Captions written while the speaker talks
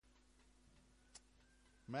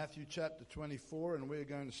Matthew chapter 24, and we're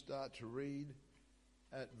going to start to read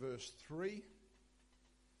at verse 3.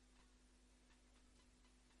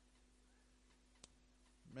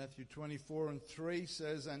 Matthew 24 and 3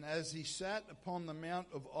 says, "And as he sat upon the Mount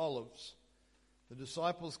of Olives, the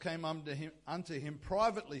disciples came unto him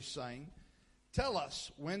privately, saying, Tell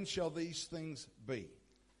us, when shall these things be?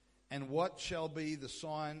 And what shall be the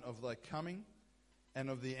sign of thy coming and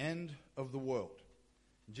of the end of the world?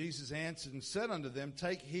 Jesus answered and said unto them,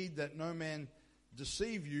 Take heed that no man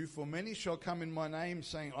deceive you, for many shall come in my name,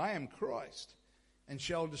 saying, I am Christ, and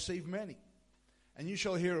shall deceive many. And you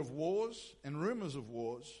shall hear of wars and rumors of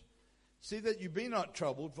wars. See that you be not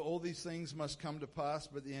troubled, for all these things must come to pass,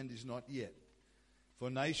 but the end is not yet. For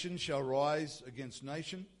nation shall rise against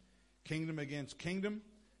nation, kingdom against kingdom,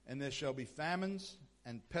 and there shall be famines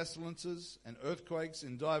and pestilences and earthquakes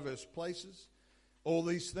in divers places. All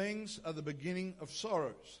these things are the beginning of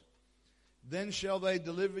sorrows. Then shall they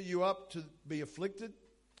deliver you up to be afflicted,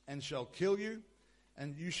 and shall kill you,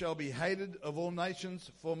 and you shall be hated of all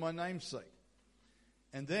nations for my name's sake.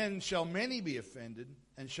 And then shall many be offended,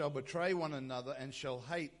 and shall betray one another, and shall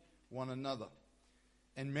hate one another.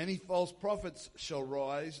 And many false prophets shall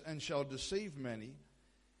rise, and shall deceive many.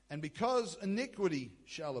 And because iniquity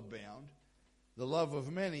shall abound, the love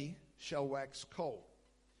of many shall wax cold.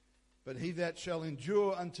 But he that shall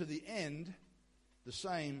endure unto the end, the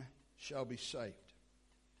same shall be saved."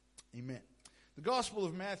 Amen. The Gospel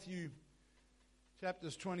of Matthew,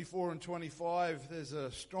 chapters 24 and 25, there's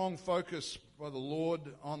a strong focus by the Lord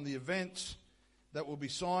on the events that will be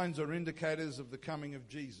signs or indicators of the coming of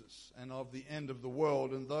Jesus and of the end of the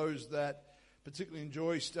world. And those that particularly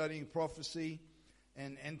enjoy studying prophecy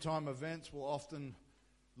and end-time events will often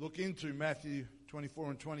look into Matthew 24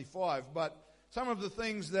 and 25. But some of the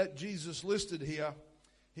things that Jesus listed here,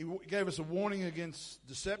 he gave us a warning against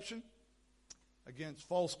deception, against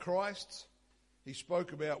false Christs. He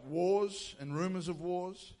spoke about wars and rumors of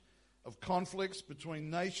wars, of conflicts between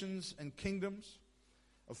nations and kingdoms,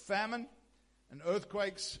 of famine and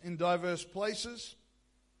earthquakes in diverse places,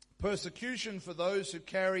 persecution for those who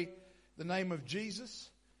carry the name of Jesus,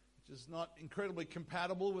 which is not incredibly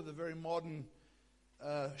compatible with a very modern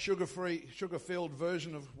sugar-filled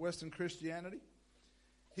version of Western Christianity.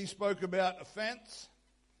 He spoke about offense,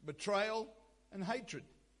 betrayal, and hatred.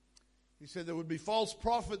 He said there would be false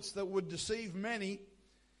prophets that would deceive many,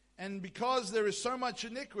 and because there is so much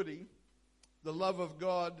iniquity, the love of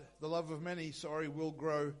many, will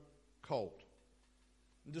grow cold.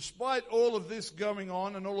 And despite all of this going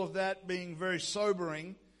on and all of that being very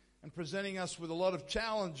sobering and presenting us with a lot of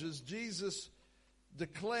challenges, Jesus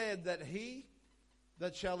declared that he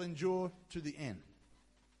that shall endure to the end,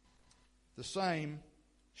 the same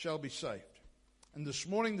shall be saved. And this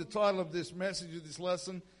morning the title of this message, of this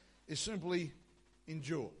lesson, is simply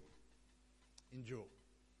endure. Endure.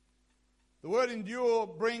 The word endure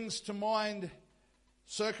brings to mind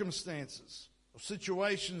circumstances or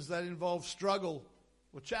situations that involve struggle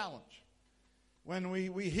or challenge. When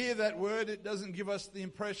we hear that word, it doesn't give us the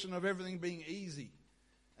impression of everything being easy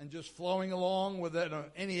and just flowing along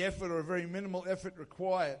without any effort or very minimal effort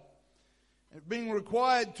required. And being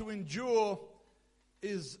required to endure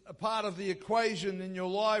is a part of the equation in your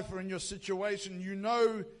life or in your situation. You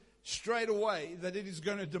know straight away that it is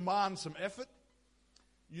going to demand some effort.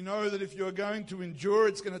 You know that if you're going to endure,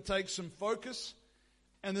 it's going to take some focus.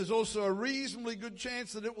 And there's also a reasonably good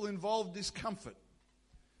chance that it will involve discomfort.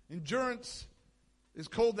 Endurance is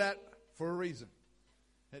called that for a reason.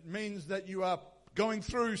 It means that you are going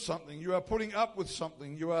through something. You are putting up with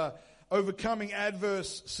something. You are overcoming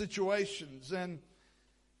adverse situations. And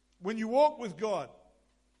when you walk with God,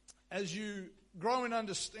 as you grow in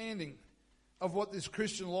understanding of what this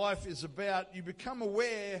Christian life is about, you become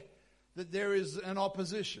aware that there is an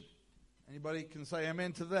opposition. Anybody can say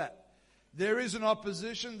amen to that? There is an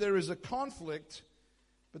opposition, there is a conflict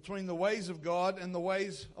between the ways of God and the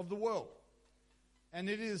ways of the world. And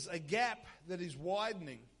it is a gap that is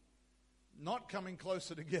widening, not coming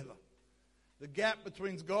closer together. The gap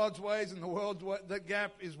between God's ways and the world's ways, that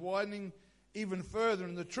gap is widening even further.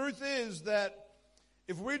 And the truth is that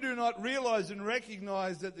if we do not realize and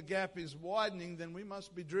recognize that the gap is widening, then we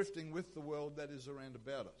must be drifting with the world that is around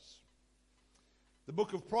about us. The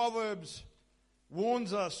book of Proverbs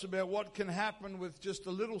warns us about what can happen with just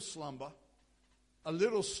a little slumber, a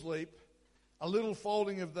little sleep, a little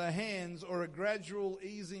folding of the hands, or a gradual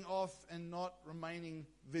easing off and not remaining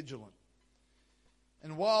vigilant.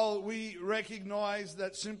 And while we recognize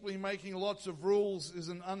that simply making lots of rules is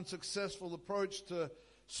an unsuccessful approach to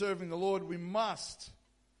serving the Lord, we must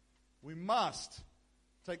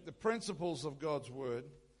take the principles of God's Word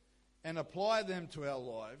and apply them to our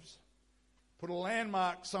lives, put a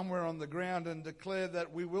landmark somewhere on the ground and declare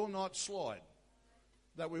that we will not slide,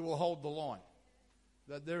 that we will hold the line,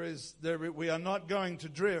 that we are not going to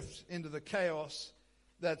drift into the chaos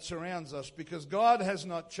that surrounds us, because God has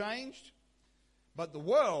not changed, but the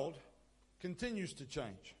world continues to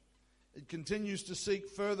change. It continues to seek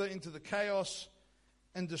further into the chaos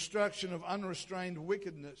and destruction of unrestrained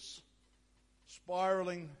wickedness,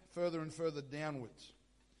 spiraling further and further downwards.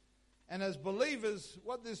 And as believers,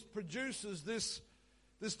 what this produces, this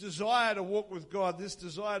desire to walk with God, this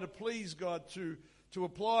desire to please God, to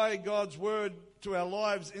apply God's word to our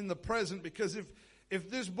lives in the present, because if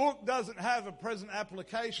this book doesn't have a present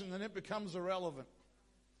application, then it becomes irrelevant.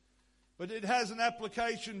 But it has an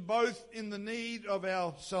application both in the need of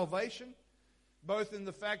our salvation, both in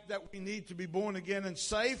the fact that we need to be born again and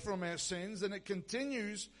saved from our sins, and it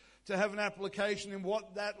continues to have an application in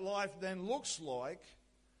what that life then looks like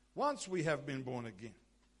once we have been born again.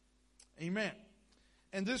 Amen.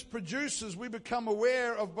 And this produces, we become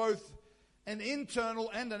aware of both an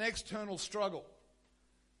internal and an external struggle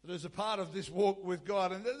that is a part of this walk with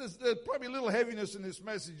God. And there's probably a little heaviness in this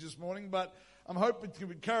message this morning, but I'm hoping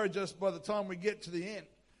to encourage us by the time we get to the end.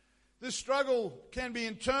 This struggle can be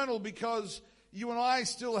internal because you and I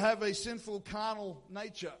still have a sinful, carnal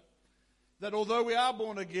nature. That although we are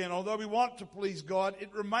born again, although we want to please God,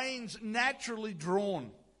 it remains naturally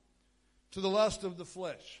drawn to the lust of the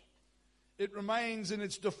flesh. It remains in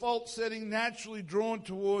its default setting naturally drawn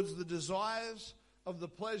towards the desires of the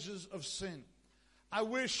pleasures of sin. I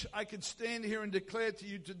wish I could stand here and declare to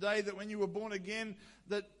you today that when you were born again,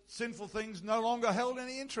 that sinful things no longer held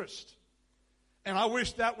any interest. And I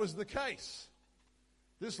wish that was the case.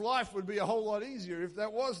 This life would be a whole lot easier if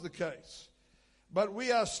that was the case. But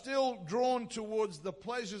we are still drawn towards the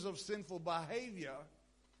pleasures of sinful behavior.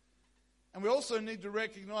 And we also need to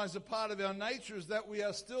recognize a part of our nature is that we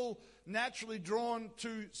are still naturally drawn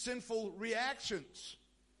to sinful reactions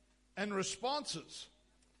and responses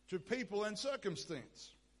to people and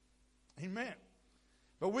circumstance. Amen.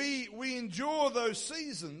 But we endure those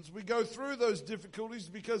seasons, we go through those difficulties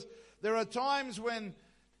because there are times when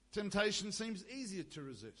temptation seems easier to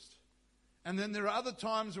resist. And then there are other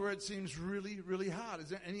times where it seems really, really hard. Is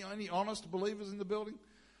there any honest believers in the building?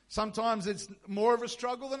 Sometimes it's more of a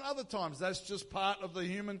struggle than other times. That's just part of the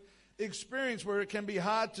human experience where it can be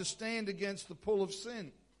hard to stand against the pull of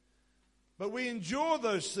sin. But we endure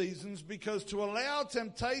those seasons because to allow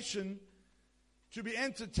temptation to be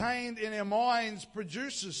entertained in our minds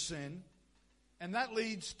produces sin, and that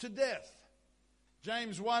leads to death.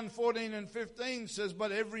 James 1:14 and 15 says,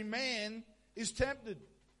 but every man is tempted.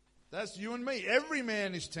 That's you and me. Every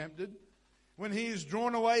man is tempted when he is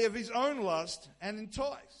drawn away of his own lust and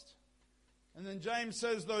enticed. And then James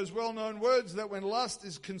says those well-known words that when lust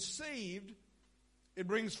is conceived, it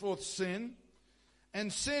brings forth sin.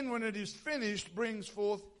 And sin, when it is finished, brings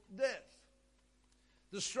forth death.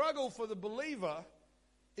 The struggle for the believer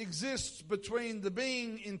exists between the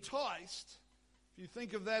being enticed. If you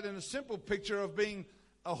think of that in a simple picture of being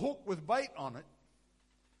a hook with bait on it,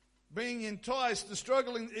 being enticed, the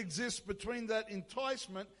struggle exists between that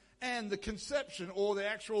enticement and the conception or the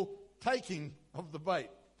actual taking of the bait.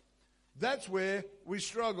 That's where we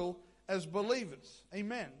struggle as believers.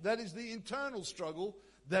 Amen. That is the internal struggle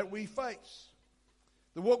that we face.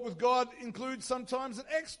 The walk with God includes sometimes an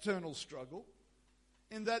external struggle,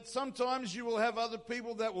 in that sometimes you will have other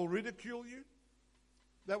people that will ridicule you,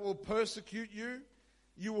 that will persecute you.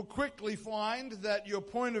 You will quickly find that your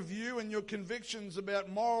point of view and your convictions about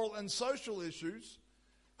moral and social issues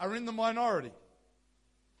are in the minority.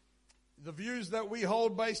 The views that we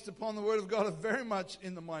hold based upon the Word of God are very much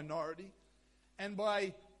in the minority. And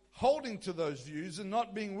by holding to those views and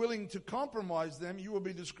not being willing to compromise them, you will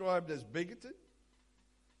be described as bigoted,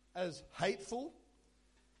 as hateful,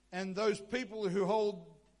 and those people who hold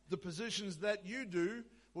the positions that you do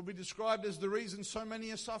will be described as the reason so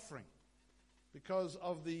many are suffering, because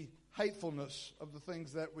of the hatefulness of the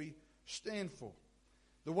things that we stand for.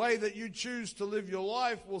 The way that you choose to live your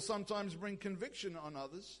life will sometimes bring conviction on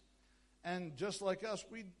others. And just like us,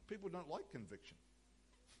 people don't like conviction.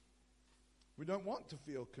 We don't want to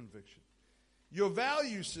feel conviction. Your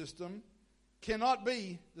value system cannot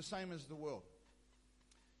be the same as the world.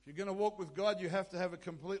 If you're going to walk with God, you have to have a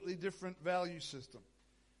completely different value system.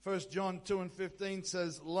 1 John 2 and 15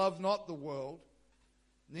 says, love not the world,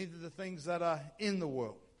 neither the things that are in the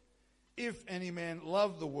world. If any man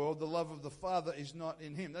love the world, the love of the Father is not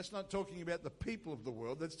in him. That's not talking about the people of the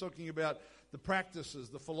world. That's talking about the practices,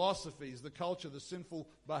 the philosophies, the culture, the sinful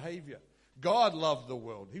behavior. God loved the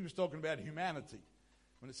world. He was talking about humanity.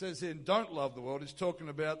 When it says here, don't love the world, it's talking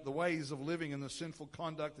about the ways of living and the sinful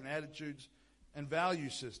conduct and attitudes and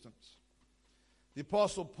value systems. The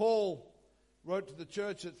Apostle Paul wrote to the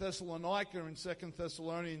church at Thessalonica in 2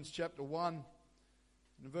 Thessalonians chapter 1.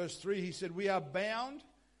 In verse 3, he said, "We are bound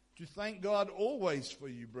to thank God always for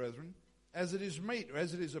you, brethren, as it is meet, or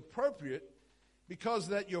as it is appropriate, because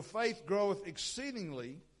that your faith groweth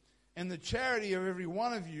exceedingly, and the charity of every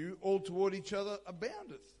one of you all toward each other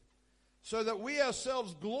aboundeth, so that we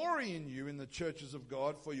ourselves glory in you in the churches of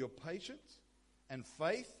God for your patience and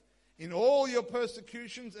faith in all your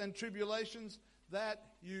persecutions and tribulations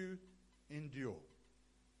that you endure."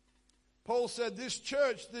 Paul said this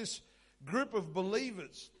church, this group of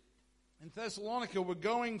believers in Thessalonica were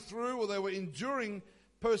going through, or they were enduring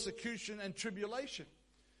persecution and tribulation.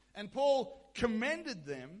 And Paul commended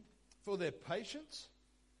them for their patience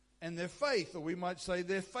and their faith, or we might say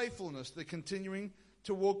their faithfulness, their continuing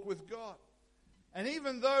to walk with God. And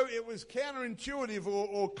even though it was counterintuitive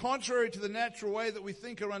or contrary to the natural way that we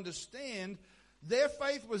think or understand, their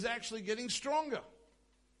faith was actually getting stronger.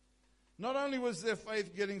 Not only was their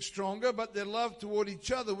faith getting stronger, but their love toward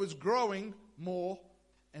each other was growing more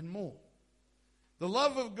and more. The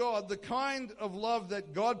love of God, the kind of love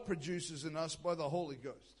that God produces in us by the Holy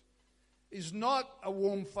Ghost, is not a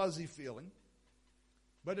warm, fuzzy feeling,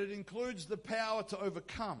 but it includes the power to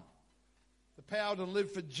overcome, the power to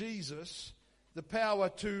live for Jesus, the power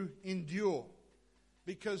to endure.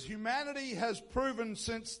 Because humanity has proven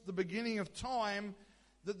since the beginning of time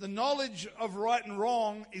that the knowledge of right and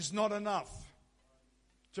wrong is not enough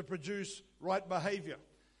to produce right behavior.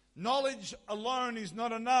 Knowledge alone is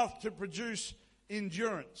not enough to produce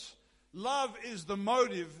endurance. Love is the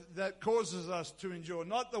motive that causes us to endure.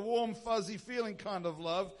 Not the warm, fuzzy feeling kind of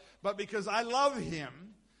love, but because I love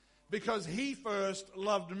him, because he first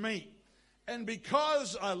loved me. And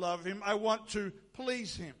because I love him, I want to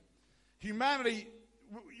please him. Humanity,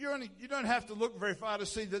 you don't have to look very far to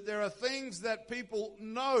see that there are things that people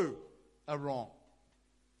know are wrong,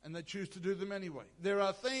 and they choose to do them anyway. There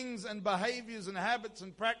are things and behaviors and habits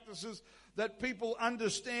and practices that people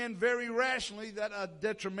understand very rationally that are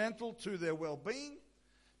detrimental to their well-being,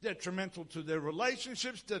 detrimental to their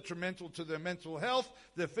relationships, detrimental to their mental health,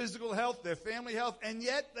 their physical health, their family health, and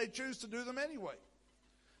yet they choose to do them anyway.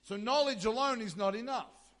 So knowledge alone is not enough.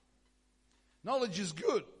 Knowledge is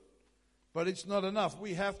good, but it's not enough.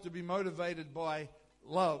 We have to be motivated by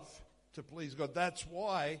love to please God. That's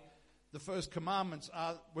why the first commandments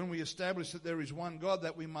are, when we establish that there is one God,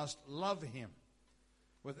 that we must love him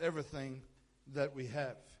with everything that we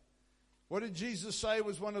have. What did Jesus say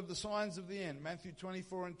was one of the signs of the end? Matthew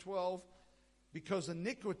 24:12, because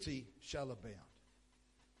iniquity shall abound.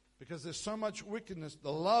 Because there's so much wickedness,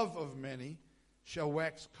 the love of many shall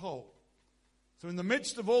wax cold. So in the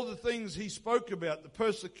midst of all the things he spoke about, the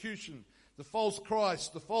persecution, the false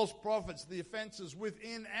Christ, the false prophets, the offenses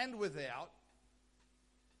within and without,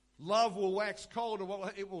 love will wax cold,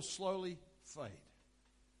 or it will slowly fade.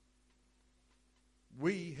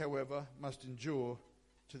 We, however, must endure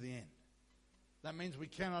to the end. That means we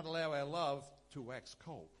cannot allow our love to wax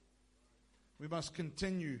cold. We must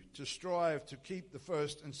continue to strive to keep the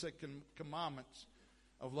first and second commandments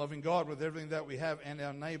of loving God with everything that we have and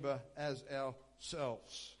our neighbor as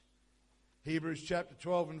ourselves. Hebrews chapter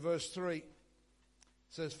 12 and verse 3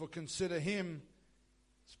 says, "For consider him,"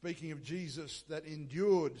 speaking of Jesus, "that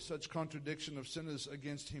endured such contradiction of sinners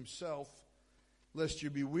against himself, lest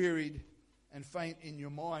you be wearied and faint in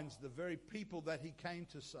your minds." The very people that he came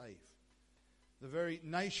to save, the very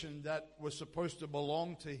nation that was supposed to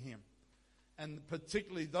belong to him, and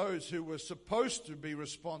particularly those who were supposed to be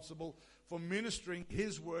responsible for ministering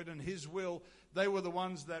his word and his will, they were the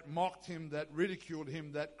ones that mocked him, that ridiculed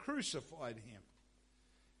him, that crucified him.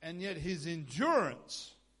 And yet his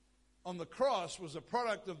endurance on the cross was a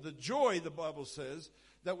product of the joy, the Bible says,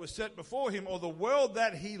 that was set before him, or the world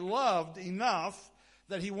that he loved enough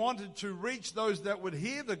that he wanted to reach those that would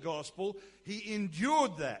hear the gospel. He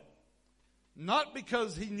endured that. Not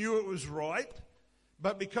because he knew it was right,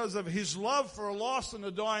 but because of his love for a lost and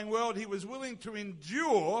a dying world. He was willing to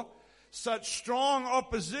endure such strong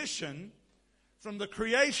opposition from the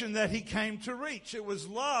creation that he came to reach. It was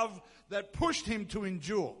love that pushed him to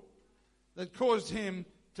endure, that caused him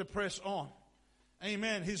to press on.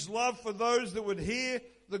 Amen. His love for those that would hear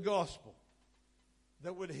the gospel,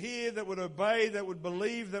 that would hear, that would obey, that would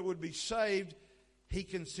believe, that would be saved, he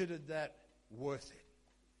considered that worth it.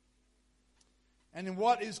 And in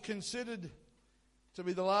what is considered to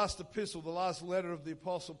be the last epistle, the last letter of the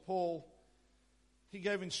Apostle Paul, he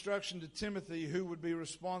gave instruction to Timothy, who would be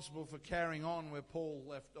responsible for carrying on where Paul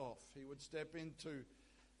left off. He would step into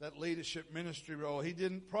that leadership ministry role. He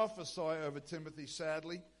didn't prophesy over Timothy,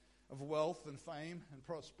 sadly, of wealth and fame and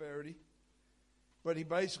prosperity. But he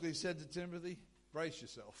basically said to Timothy, brace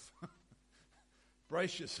yourself.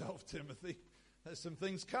 Brace yourself, Timothy. There's some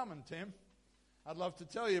things coming, Tim. I'd love to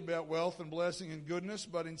tell you about wealth and blessing and goodness,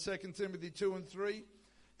 but in 2 Timothy 2 and 3,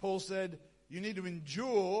 Paul said, you need to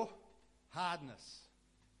endure hardness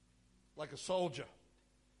like a soldier.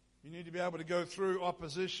 You need to be able to go through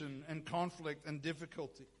opposition and conflict and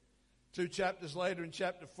difficulty. 2 chapters later, in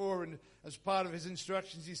chapter 4, and as part of his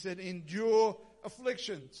instructions, he said, endure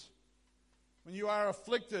afflictions. When you are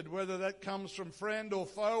afflicted, whether that comes from friend or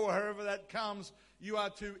foe or however that comes, you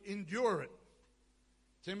are to endure it.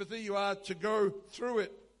 Timothy, you are to go through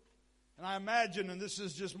it. And I imagine, and this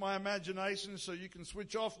is just my imagination, so you can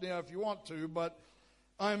switch off now if you want to, but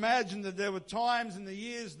I imagine that there were times in the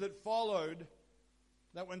years that followed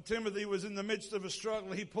that when Timothy was in the midst of a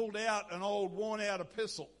struggle, he pulled out an old worn-out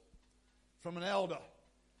epistle from an elder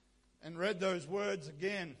and read those words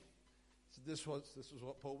again. So this was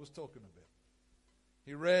what Paul was talking about.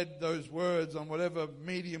 He read those words on whatever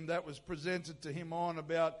medium that was presented to him on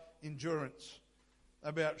about endurance,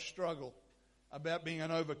 about struggle, about being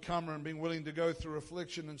an overcomer and being willing to go through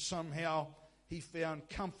affliction, and somehow he found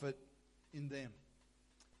comfort in them.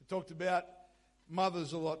 We talked about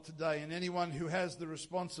mothers a lot today, and anyone who has the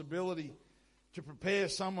responsibility to prepare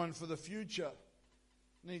someone for the future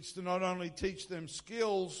needs to not only teach them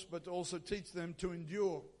skills, but to also teach them to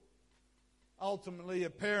endure. Ultimately, a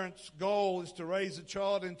parent's goal is to raise a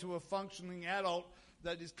child into a functioning adult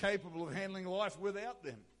that is capable of handling life without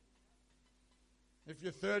them. If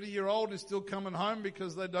your 30-year-old is still coming home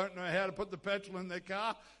because they don't know how to put the petrol in their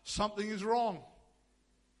car, something is wrong.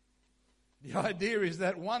 The idea is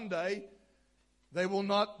that one day they will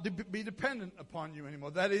not be dependent upon you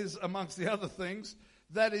anymore. That is, amongst the other things,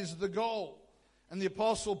 that is the goal. And the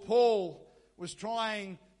Apostle Paul was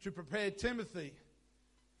trying to prepare Timothy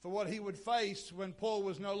for what he would face when Paul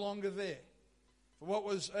was no longer there, for what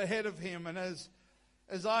was ahead of him. And as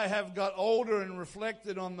I have got older and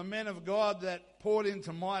reflected on the men of God that poured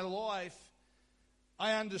into my life,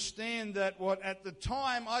 I understand that what at the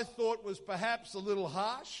time I thought was perhaps a little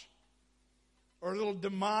harsh or a little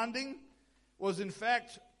demanding was in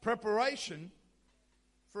fact preparation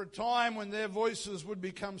for a time when their voices would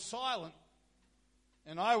become silent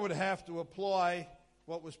and I would have to apply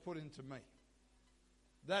what was put into me.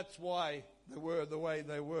 That's why they were the way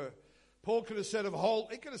they were. Paul could have said a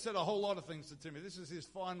whole lot of things to Timothy. This is his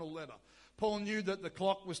final letter. Paul knew that the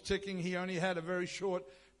clock was ticking. He only had a very short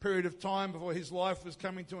period of time before his life was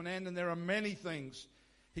coming to an end, and there are many things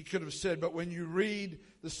he could have said. But when you read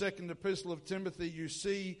the second epistle of Timothy, you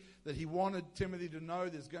see that he wanted Timothy to know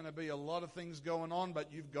there's going to be a lot of things going on,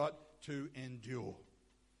 but you've got to endure.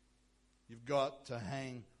 You've got to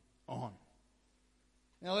hang on.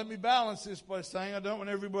 Now let me balance this by saying I don't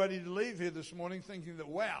want everybody to leave here this morning thinking that,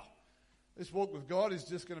 wow, this walk with God is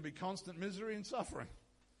just going to be constant misery and suffering.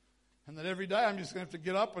 And that every day I'm just going to have to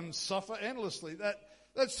get up and suffer endlessly.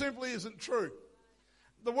 That simply isn't true.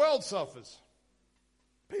 The world suffers.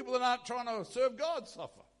 People that aren't trying to serve God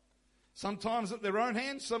suffer. Sometimes at their own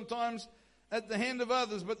hands, sometimes at the hand of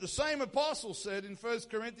others. But the same apostle said in 1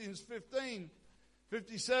 Corinthians 15,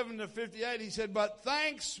 57 to 58, he said, but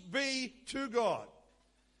thanks be to God,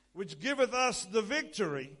 which giveth us the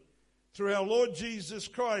victory through our Lord Jesus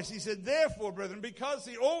Christ. He said, therefore, brethren, because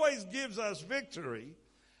he always gives us victory,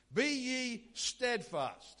 be ye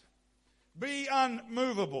steadfast, be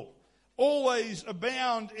unmovable, always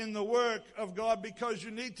abound in the work of God, because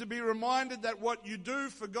you need to be reminded that what you do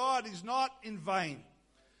for God is not in vain.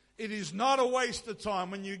 It is not a waste of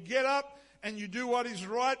time. When you get up and you do what is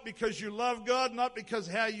right because you love God, not because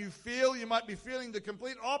how you feel. You might be feeling the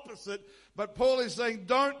complete opposite, but Paul is saying,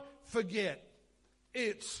 don't forget,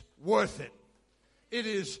 it's worth it. It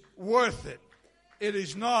is worth it. It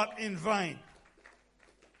is not in vain.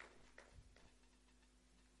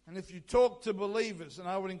 And if you talk to believers, and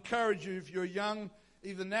I would encourage you, if you're young,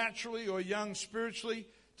 either naturally or young spiritually,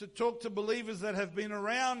 to talk to believers that have been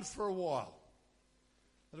around for a while,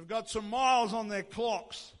 that have got some miles on their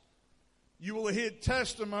clocks, you will hear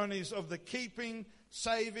testimonies of the keeping,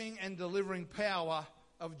 saving, and delivering power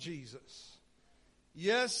of Jesus.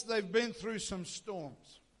 Yes, they've been through some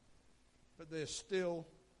storms, but they're still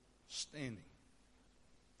standing.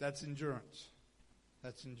 That's endurance.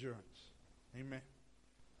 That's endurance. Amen.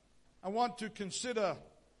 I want to consider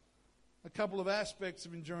a couple of aspects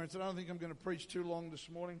of endurance. I don't think I'm going to preach too long this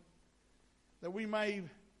morning, that we may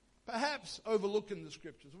perhaps overlook in the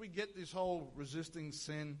Scriptures. We get this whole resisting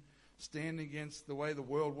sin, standing against the way the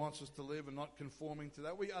world wants us to live and not conforming to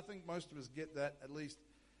that. I think most of us get that, at least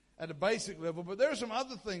at a basic level, but there are some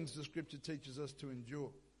other things the Scripture teaches us to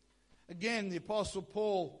endure. Again, the Apostle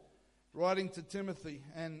Paul writing to Timothy,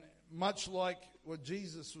 and much like what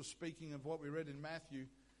Jesus was speaking of, what we read in Matthew,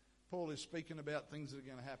 Paul is speaking about things that are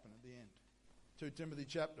going to happen at the end. 2 Timothy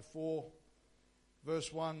chapter 4,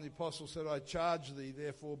 verse 1, the Apostle said, I charge thee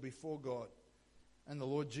therefore before God and the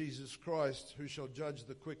Lord Jesus Christ, who shall judge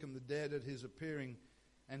the quick and the dead at his appearing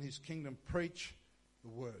and his kingdom, preach the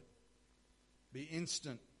word. Be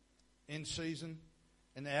instant, in season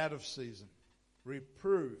and out of season.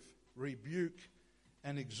 Reprove, rebuke,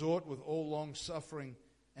 and exhort with all long suffering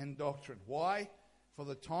and doctrine. Why? For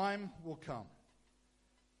the time will come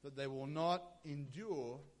that they will not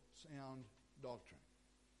endure sound doctrine,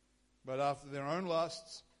 but after their own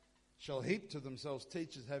lusts shall heap to themselves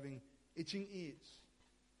teachers having itching ears,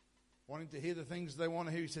 wanting to hear the things they want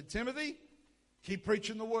to hear. He said, Timothy, keep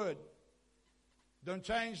preaching the word. Don't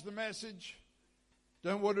change the message.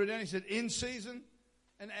 Don't water it down. He said, in season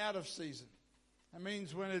and out of season. That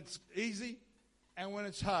means when it's easy and when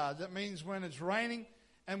it's hard. That means when it's raining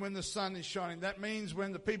and when the sun is shining. That means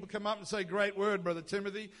when the people come up and say, great word, Brother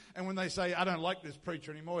Timothy, and when they say, I don't like this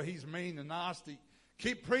preacher anymore, he's mean and nasty.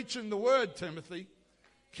 Keep preaching the word, Timothy.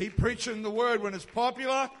 Keep preaching the word when it's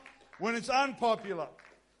popular, when it's unpopular.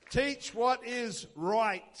 Teach what is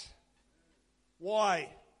right. Why?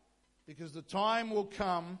 Because the time will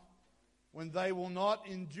come when they will not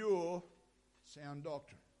endure sound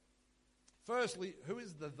doctrine. Firstly, who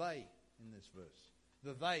is the they in this verse?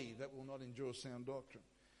 The they that will not endure sound doctrine.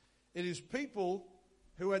 It is people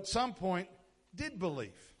who at some point did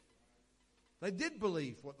believe. They did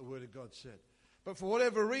believe what the Word of God said. But for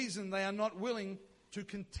whatever reason, they are not willing to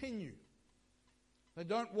continue. They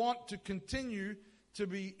don't want to continue to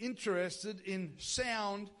be interested in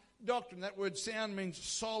sound doctrine. That word sound means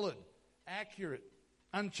solid, accurate,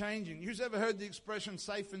 unchanging. Who's ever heard the expression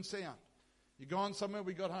safe and sound? You gone somewhere,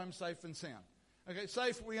 we got home safe and sound. Okay,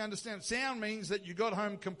 safe, we understand. Sound means that you got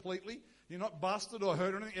home completely. You're not busted or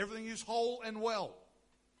hurt or anything. Everything is whole and well.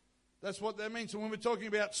 That's what that means. So when we're talking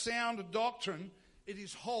about sound doctrine, it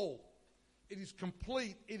is whole. It is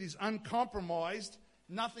complete. It is uncompromised.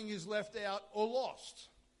 Nothing is left out or lost.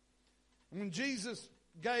 And when Jesus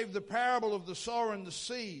gave the parable of the sower and the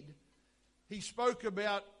seed, he spoke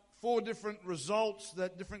about 4 different results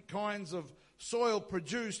that different kinds of soil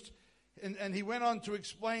produced. And he went on to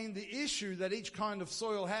explain the issue that each kind of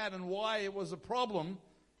soil had and why it was a problem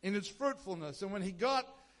in its fruitfulness. And when he got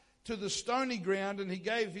to the stony ground and he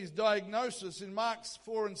gave his diagnosis in Mark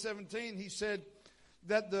 4:17, he said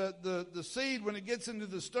that the seed, when it gets into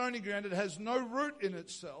the stony ground, it has no root in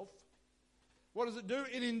itself. What does it do?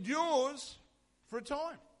 It endures for a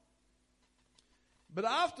time. But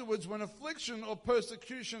afterwards, when affliction or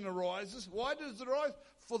persecution arises, why does it arise?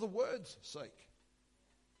 For the word's sake.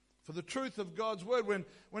 For the truth of God's word.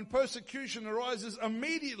 When persecution arises,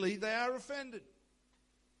 immediately they are offended.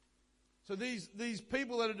 So these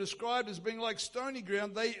people that are described as being like stony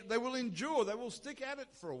ground, they will endure. They will stick at it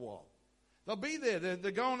for a while. They'll be there.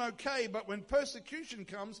 They're going okay. But when persecution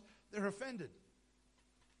comes, they're offended.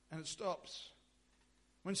 And it stops.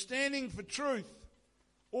 When standing for truth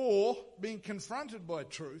or being confronted by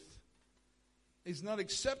truth is not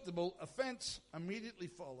acceptable, offense immediately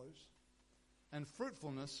follows and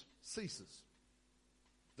fruitfulness ceases.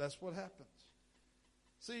 That's what happens.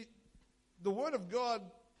 See, the Word of God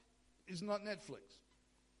is not Netflix.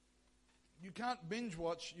 You can't binge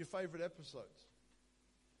watch your favorite episodes.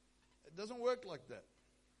 It doesn't work like that.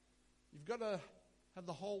 You've got to have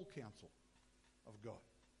the whole counsel of God.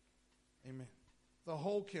 Amen. The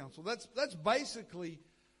whole counsel. That's basically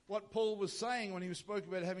what Paul was saying when he spoke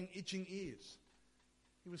about having itching ears.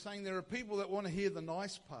 He was saying there are people that want to hear the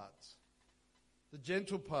nice parts, the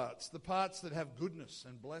gentle parts, the parts that have goodness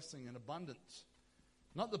and blessing and abundance,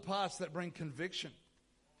 not the parts that bring conviction,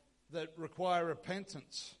 that require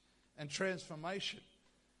repentance and transformation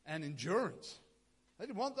and endurance. They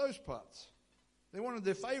didn't want those parts. They wanted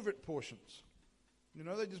their favorite portions. You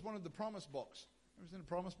know, they just wanted the promise box. Ever seen a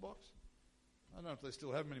promise box? I don't know if they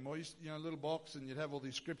still have them anymore. You know, a little box, and you'd have all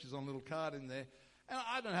these scriptures on a little card in there. And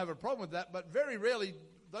I don't have a problem with that, but very rarely,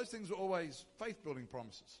 those things were always faith-building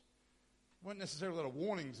promises. There weren't necessarily a lot of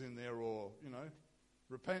warnings in there or, you know,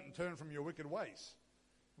 repent and turn from your wicked ways.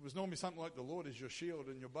 It was normally something like the Lord is your shield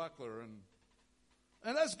and your buckler.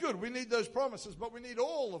 And that's good. We need those promises, but we need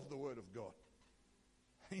all of the Word of God.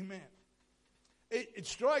 Amen. It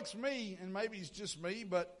strikes me, and maybe it's just me,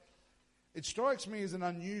 but it strikes me as an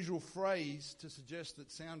unusual phrase to suggest that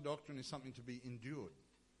sound doctrine is something to be endured.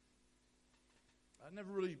 I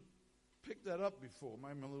never really picked that up before.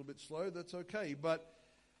 Maybe I'm a little bit slow. That's okay. But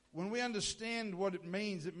when we understand what it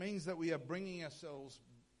means that we are bringing ourselves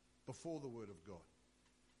before the Word of God.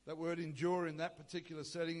 That word endure in that particular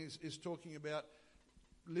setting is talking about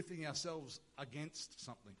lifting ourselves against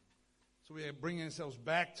something. So we are bringing ourselves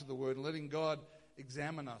back to the Word and letting God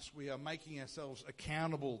examine us. We are making ourselves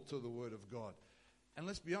accountable to the Word of God. And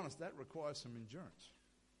let's be honest, that requires some endurance.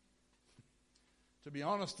 To be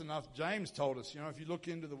honest enough, James told us, if you look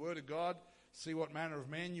into the Word of God, see what manner of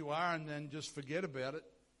man you are, and then just forget about it,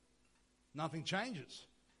 nothing changes.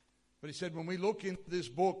 But he said when we look into this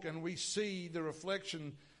book and we see the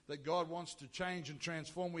reflection that God wants to change and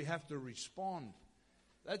transform, we have to respond.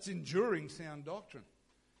 That's enduring sound doctrine.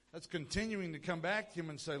 That's continuing to come back to Him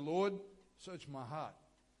and say, Lord, search my heart.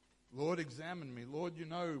 Lord, examine me. Lord, you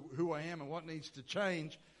know who I am and what needs to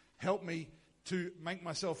change. Help me to make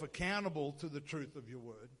myself accountable to the truth of your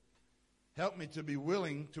word. Help me to be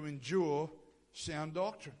willing to endure sound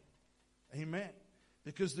doctrine. Amen.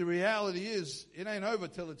 Because the reality is, it ain't over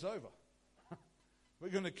till it's over. We're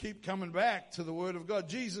going to keep coming back to the Word of God.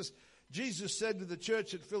 Jesus said to the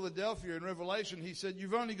church at Philadelphia in Revelation, He said,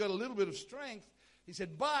 you've only got a little bit of strength. He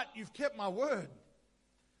said, but you've kept my word.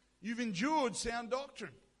 You've endured sound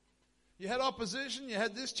doctrine. You had opposition, you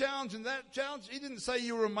had this challenge and that challenge. He didn't say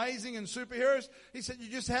you were amazing and superheroes. He said you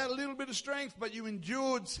just had a little bit of strength, but you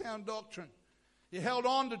endured sound doctrine. You held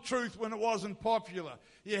on to truth when it wasn't popular.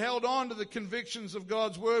 You held on to the convictions of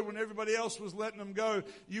God's word when everybody else was letting them go.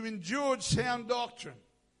 You endured sound doctrine.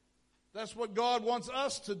 That's what God wants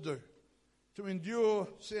us to do, to endure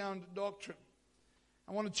sound doctrine.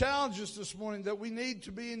 I want to challenge us this morning that we need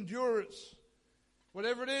to be endurers.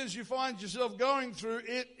 Whatever it is you find yourself going through,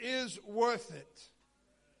 it is worth it.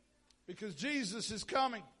 Because Jesus is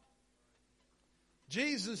coming.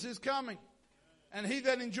 Jesus is coming. And he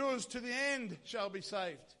that endures to the end shall be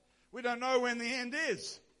saved. We don't know when the end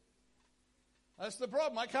is. That's the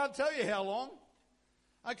problem. I can't tell you how long.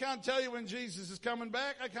 I can't tell you when Jesus is coming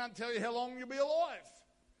back. I can't tell you how long you'll be alive.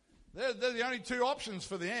 They're the only two options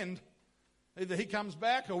for the end. Either he comes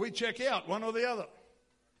back or we check out, one or the other.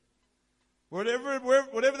 Whatever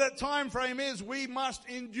that time frame is, we must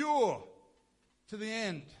endure to the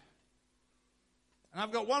end. And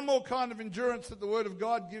I've got one more kind of endurance that the Word of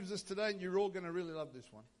God gives us today, and you're all going to really love this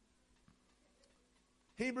one.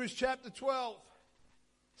 Hebrews chapter 12,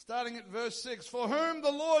 starting at verse 6. For whom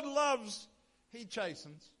the Lord loves, he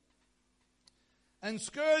chastens, and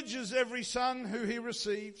scourges every son who he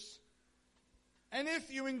receives. And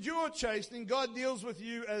if you endure chastening, God deals with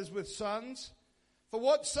you as with sons. For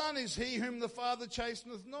what son is he whom the Father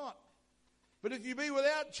chasteneth not? But if you be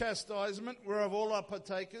without chastisement, whereof all are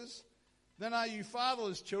partakers, then are you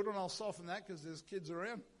fatherless children. I'll soften that because there's kids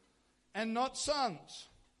around. And not sons.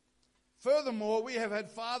 Furthermore, we have had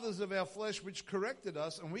fathers of our flesh which corrected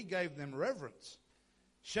us, and we gave them reverence.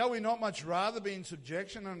 Shall we not much rather be in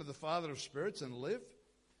subjection unto the Father of spirits and live?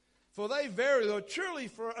 For they verily, or truly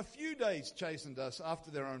for a few days chastened us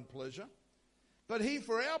after their own pleasure. But he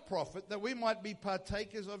for our profit, that we might be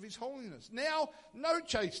partakers of his holiness. Now no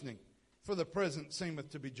chastening for the present seemeth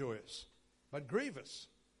to be joyous, but grievous.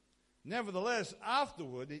 Nevertheless,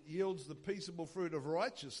 afterward it yields the peaceable fruit of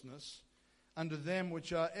righteousness unto them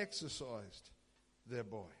which are exercised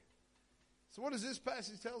thereby. So what does this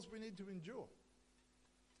passage tell us we need to endure?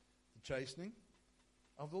 The chastening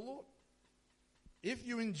of the Lord. If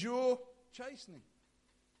you endure chastening,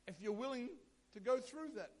 if you're willing to go through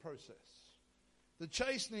that process, the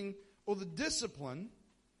chastening or the discipline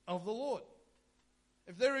of the Lord.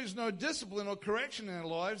 If there is no discipline or correction in our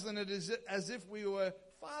lives, then it is as if we were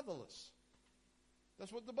fatherless.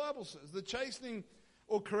 That's what the Bible says. The chastening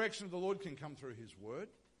or correction of the Lord can come through his word.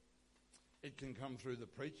 It can come through the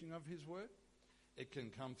preaching of his word. It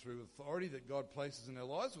can come through authority that God places in our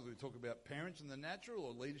lives, whether we talk about parents in the natural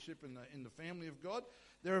or leadership in the family of God.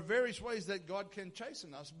 There are various ways that God can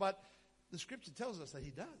chasten us, but the scripture tells us that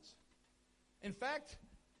he does. In fact,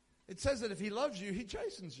 it says that if he loves you, he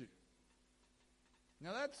chastens you.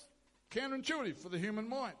 Now that's counterintuitive for the human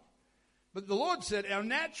mind. But the Lord said our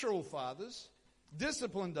natural fathers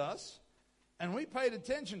disciplined us, and we paid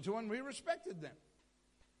attention to and we respected them,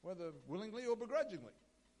 whether willingly or begrudgingly.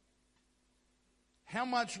 How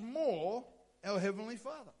much more our Heavenly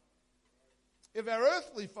Father? If our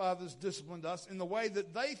earthly fathers disciplined us in the way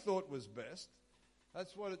that they thought was best,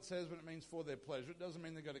 that's what it says when it means for their pleasure. It doesn't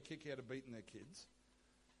mean they got a kick out of beating their kids.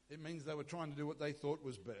 It means they were trying to do what they thought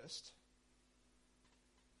was best.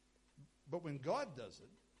 But when God does it,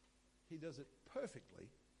 he does it perfectly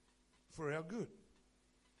for our good.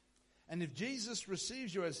 And if Jesus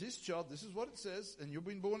receives you as his child, this is what it says, and you've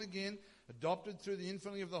been born again, adopted through the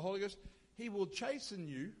infilling of the Holy Ghost, he will chasten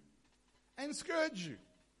you and scourge you.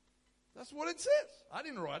 That's what it says. I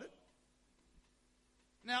didn't write it.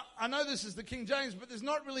 Now, I know this is the King James, but there's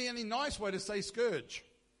not really any nice way to say scourge.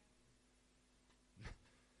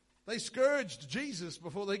 They scourged Jesus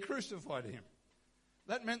before they crucified him.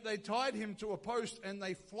 That meant they tied him to a post and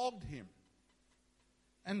they flogged him.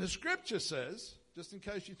 And the scripture says, just in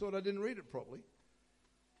case you thought I didn't read it properly,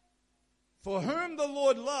 for whom the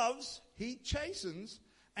Lord loves, he chastens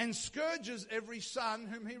and scourges every son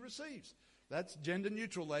whom he receives. That's gender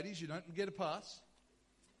neutral, ladies. You don't get a pass.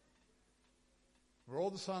 We're all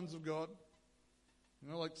the sons of God.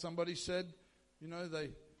 You know, like somebody said, you know,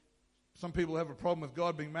 some people have a problem with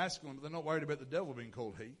God being masculine, but they're not worried about the devil being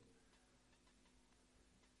called he.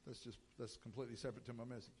 That's completely separate to my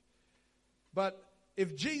message. But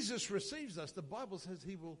if Jesus receives us, the Bible says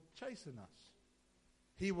he will chasten us.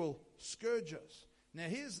 He will scourge us. Now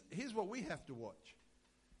here's what we have to watch.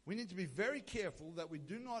 We need to be very careful that we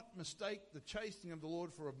do not mistake the chastening of the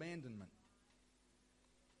Lord for abandonment.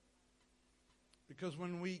 Because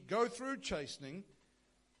when we go through chastening,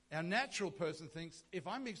 our natural person thinks, if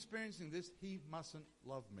I'm experiencing this, he mustn't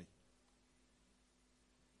love me.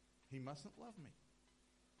 He mustn't love me.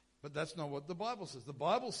 But that's not what the Bible says. The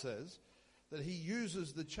Bible says that he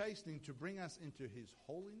uses the chastening to bring us into his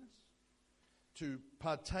holiness, to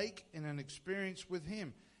partake in an experience with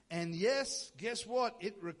him. And yes, guess what?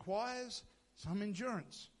 It requires some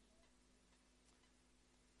endurance.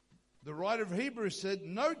 The writer of Hebrews said,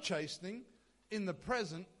 no chastening in the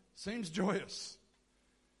present seems joyous.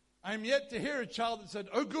 I am yet to hear a child that said,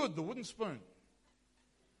 oh good, the wooden spoon.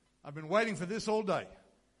 I've been waiting for this all day,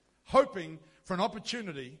 hoping for an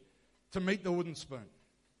opportunity to meet the wooden spoon.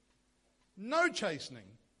 No chastening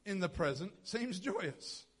in the present seems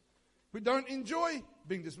joyous. We don't enjoy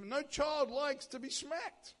being disciplined. No child likes to be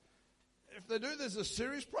smacked. If they do, there's a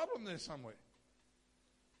serious problem there somewhere.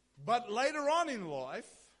 But later on in life,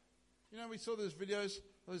 you know, we saw those videos,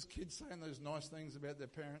 those kids saying those nice things about their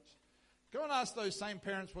parents. Go and ask those same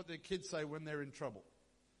parents what their kids say when they're in trouble.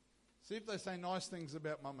 See if they say nice things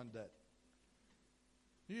about mum and dad.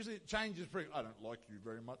 Usually it changes pretty. I don't like you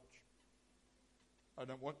very much. I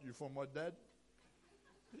don't want you for my dad.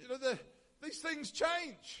 You know, these things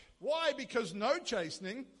change. Why? Because no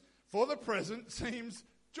chastening for the present seems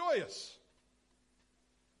joyous.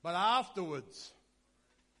 But afterwards,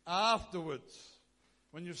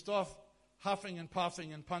 when you stop huffing and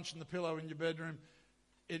puffing and punching the pillow in your bedroom,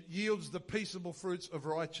 it yields the peaceable fruits of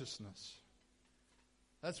righteousness.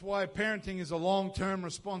 That's why parenting is a long-term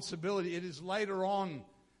responsibility. It is later on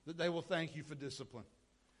that they will thank you for discipline.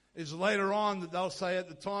 It's later on that they'll say, at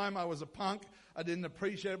the time I was a punk, I didn't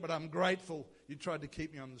appreciate it, but I'm grateful you tried to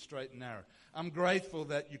keep me on the straight and narrow. I'm grateful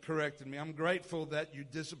that you corrected me. I'm grateful that you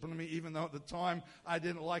disciplined me, even though at the time I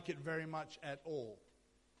didn't like it very much at all.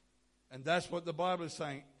 And that's what the Bible is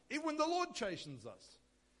saying. Even the Lord chastens us.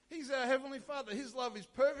 He's our Heavenly Father. His love is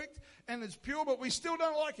perfect and it's pure, but we still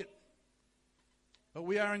don't like it. But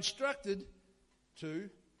we are instructed to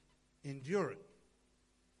endure it.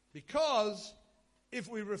 Because if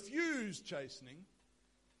we refuse chastening,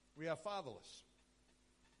 we are fatherless.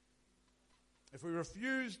 If we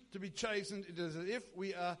refuse to be chastened, it is as if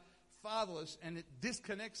we are fatherless, and it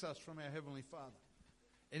disconnects us from our Heavenly Father.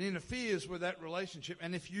 It interferes with that relationship.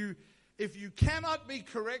 And if you cannot be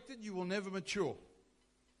corrected, you will never mature.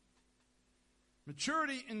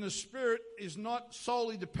 Maturity in the Spirit is not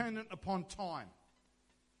solely dependent upon time.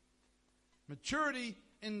 Maturity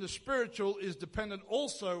in the spiritual is dependent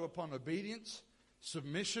also upon obedience,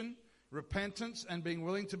 submission, repentance, and being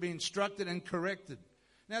willing to be instructed and corrected.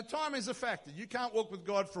 Now, time is a factor. You can't walk with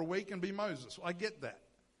God for a week and be Moses. I get that.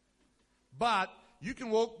 But you can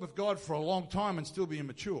walk with God for a long time and still be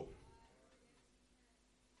immature.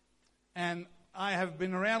 And I have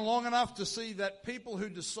been around long enough to see that people who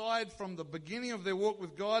decide from the beginning of their walk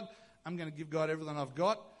with God, I'm going to give God everything I've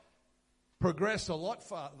got, progress a lot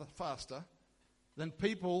faster than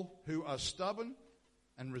people who are stubborn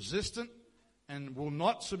and resistant and will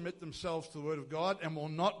not submit themselves to the Word of God and will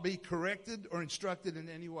not be corrected or instructed in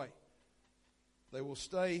any way. They will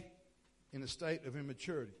stay in a state of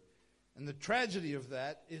immaturity. And the tragedy of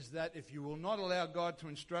that is that if you will not allow God to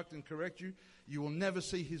instruct and correct you, you will never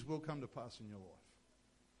see His will come to pass in your life.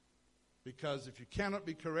 Because if you cannot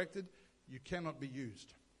be corrected, you cannot be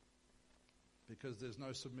used. Because there's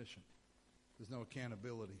no submission. There's no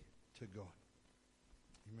accountability to God.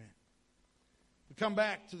 Amen. We come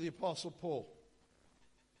back to the Apostle Paul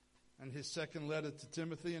and his second letter to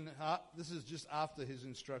Timothy. And this is just after his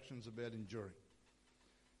instructions about enduring.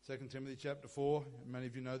 2 Timothy chapter 4, many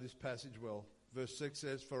of you know this passage well. Verse 6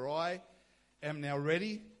 says, "For I am now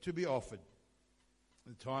ready to be offered.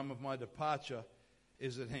 The time of my departure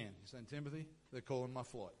is at hand. He's saying, Timothy, they're calling my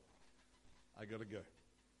flight. I got to go.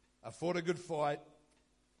 I fought a good fight.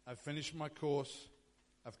 I've finished my course.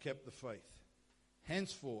 I've kept the faith.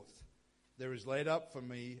 Henceforth, there is laid up for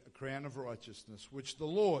me a crown of righteousness, which the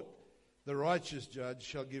Lord, the righteous judge,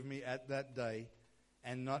 shall give me at that day,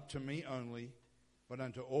 and not to me only, but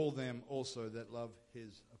unto all them also that love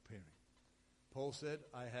his appearing. Paul said,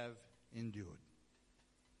 I have endured.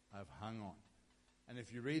 I've hung on. And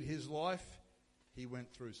if you read his life, he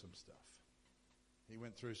went through some stuff. He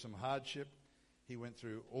went through some hardship. He went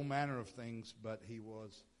through all manner of things, but he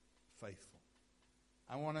was faithful.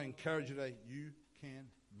 I want to encourage you today, you can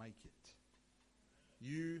make it.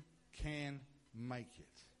 You can make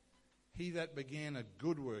it. He that began a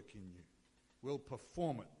good work in you will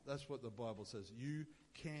perform it. That's what the Bible says. You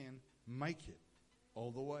can make it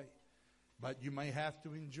all the way. But you may have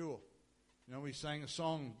to endure. You know, we sang a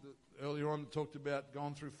song earlier on that talked about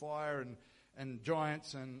going through fire and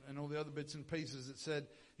giants and all the other bits and pieces. It said,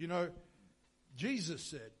 you know, Jesus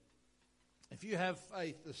said, if you have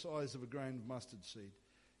faith the size of a grain of mustard seed,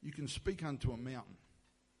 you can speak unto a mountain,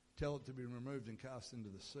 tell it to be removed and cast into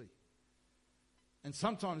the sea. And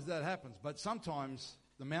sometimes that happens, but sometimes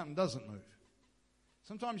the mountain doesn't move.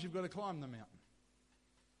 Sometimes you've got to climb the mountain.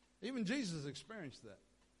 Even Jesus experienced that.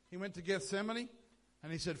 He went to Gethsemane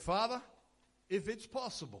and he said, Father, if it's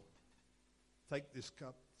possible, take this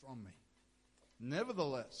cup from me.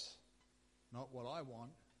 Nevertheless, not what I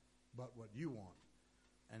want, but what you want.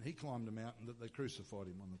 And he climbed a mountain that they crucified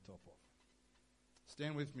him on the top of.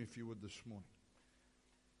 Stand with me if you would this morning.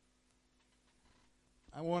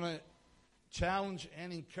 I want to challenge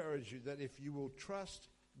and encourage you that if you will trust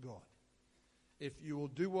God, if you will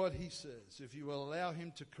do what he says, if you will allow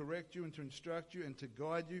him to correct you and to instruct you and to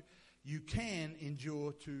guide you, you can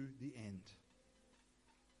endure to the end.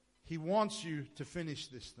 He wants you to finish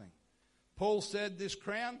this thing. Paul said this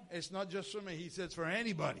crown, it's not just for me. He says for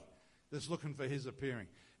anybody that's looking for his appearing.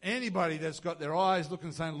 Anybody that's got their eyes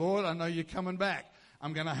looking saying, Lord, I know you're coming back.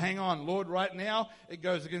 I'm going to hang on. Lord, right now, it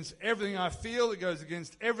goes against everything I feel. It goes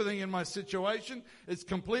against everything in my situation. It's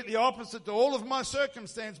completely opposite to all of my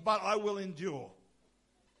circumstance, but I will endure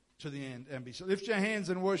to the end and be. So lift your hands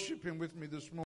and worship him with me this morning.